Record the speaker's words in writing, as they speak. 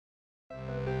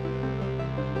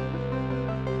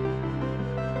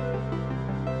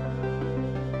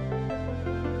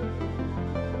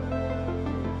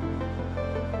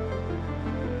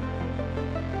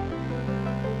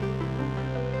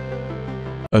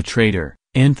A trader,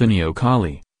 Anthony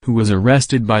Okolie, who was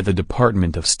arrested by the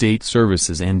Department of State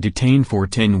Services and detained for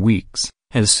 10 weeks,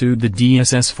 has sued the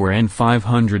DSS for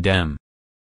N500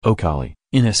 Okolie,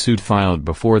 in a suit filed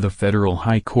before the Federal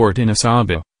High Court in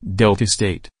Asaba, Delta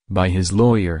State, by his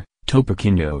lawyer, Tope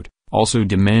Akinyode, also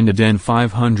demanded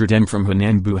N500 from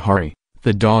Hanan Buhari,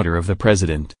 the daughter of the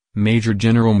president, Major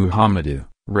General Muhammadu,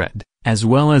 retd, as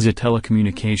well as a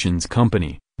telecommunications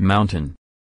company, Mountain.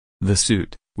 The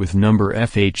suit, with number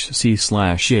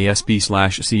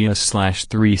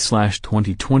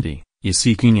FHC/ASB/CS/3/2020, is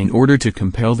seeking an order to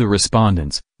compel the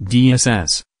respondents,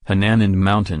 DSS, Hanan and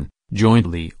Mountain,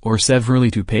 jointly or severally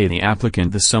to pay the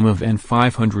applicant the sum of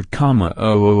N500,000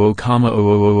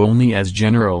 only as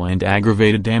general and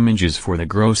aggravated damages for the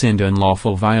gross and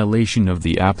unlawful violation of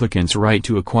the applicant's right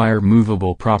to acquire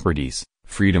movable properties,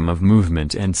 freedom of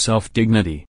movement and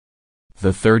self-dignity. The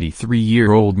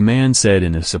 33-year-old man said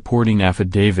in a supporting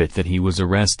affidavit that he was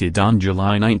arrested on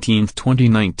July 19,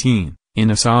 2019, in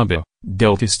Asaba,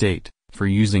 Delta State, for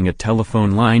using a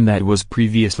telephone line that was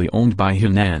previously owned by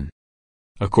Hanan.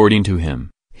 According to him,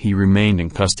 he remained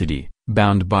in custody,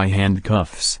 bound by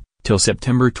handcuffs, till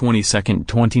September 22,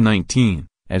 2019,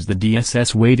 as the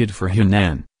DSS waited for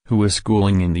Hanan, who was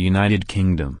schooling in the United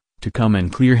Kingdom, to come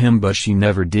and clear him, but she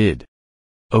never did.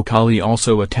 Okolie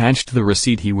also attached the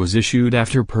receipt he was issued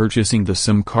after purchasing the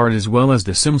SIM card as well as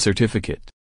the SIM certificate.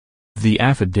 The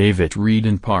affidavit read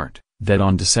in part, that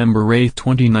on December 8,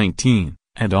 2019,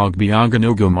 at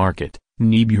Ogbiaganogo Market,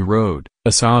 Nibu Road,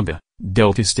 Asaba,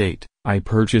 Delta State, I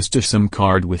purchased a SIM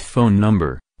card with phone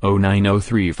number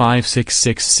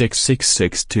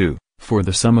 090356666662, for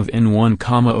the sum of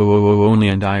N1,000 only,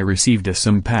 and I received a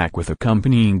SIM pack with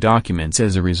accompanying documents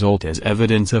as a result as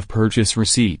evidence of purchase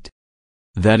receipt.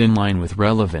 That in line with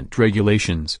relevant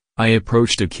regulations, I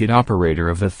approached a kit operator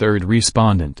of the third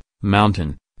respondent,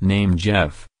 Mountain, named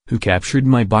Jeff, who captured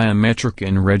my biometric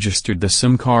and registered the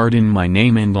SIM card in my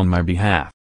name and on my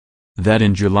behalf. That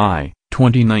in July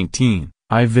 2019,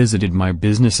 I visited my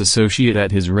business associate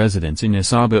at his residence in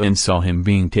Asaba and saw him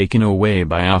being taken away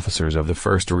by officers of the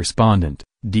first respondent,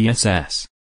 DSS.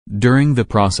 During the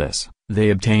process, they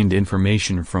obtained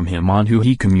information from him on who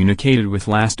he communicated with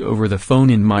last over the phone,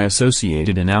 and my associate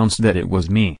announced that it was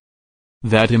me.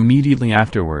 That immediately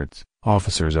afterwards,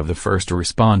 officers of the first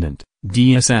respondent,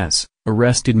 DSS,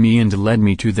 arrested me and led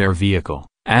me to their vehicle,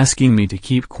 asking me to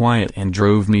keep quiet, and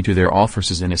drove me to their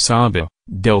offices in Asaba,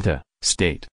 Delta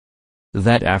State.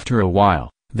 That after a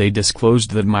while, they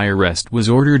disclosed that my arrest was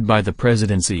ordered by the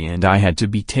presidency and I had to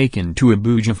be taken to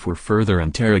Abuja for further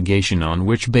interrogation, on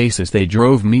which basis they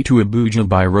drove me to Abuja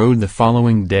by road the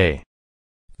following day.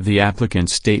 The applicant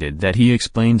stated that he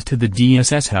explained to the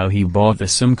DSS how he bought the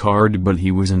SIM card, but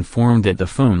he was informed that the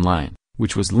phone line,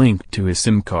 which was linked to his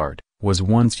SIM card, was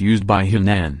once used by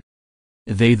Hanan.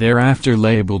 They thereafter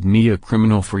labeled me a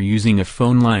criminal for using a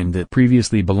phone line that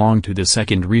previously belonged to the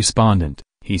second respondent,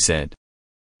 he said.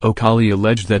 Okolie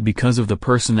alleged that because of the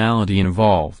personality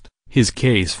involved, his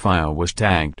case file was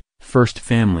tagged First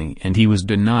Family and he was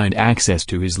denied access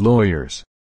to his lawyers.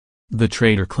 The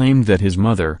trader claimed that his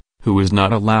mother, who was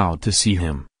not allowed to see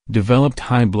him, developed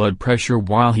high blood pressure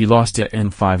while he lost a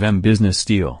N500 business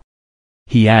deal.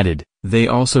 He added, they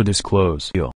also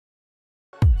disclose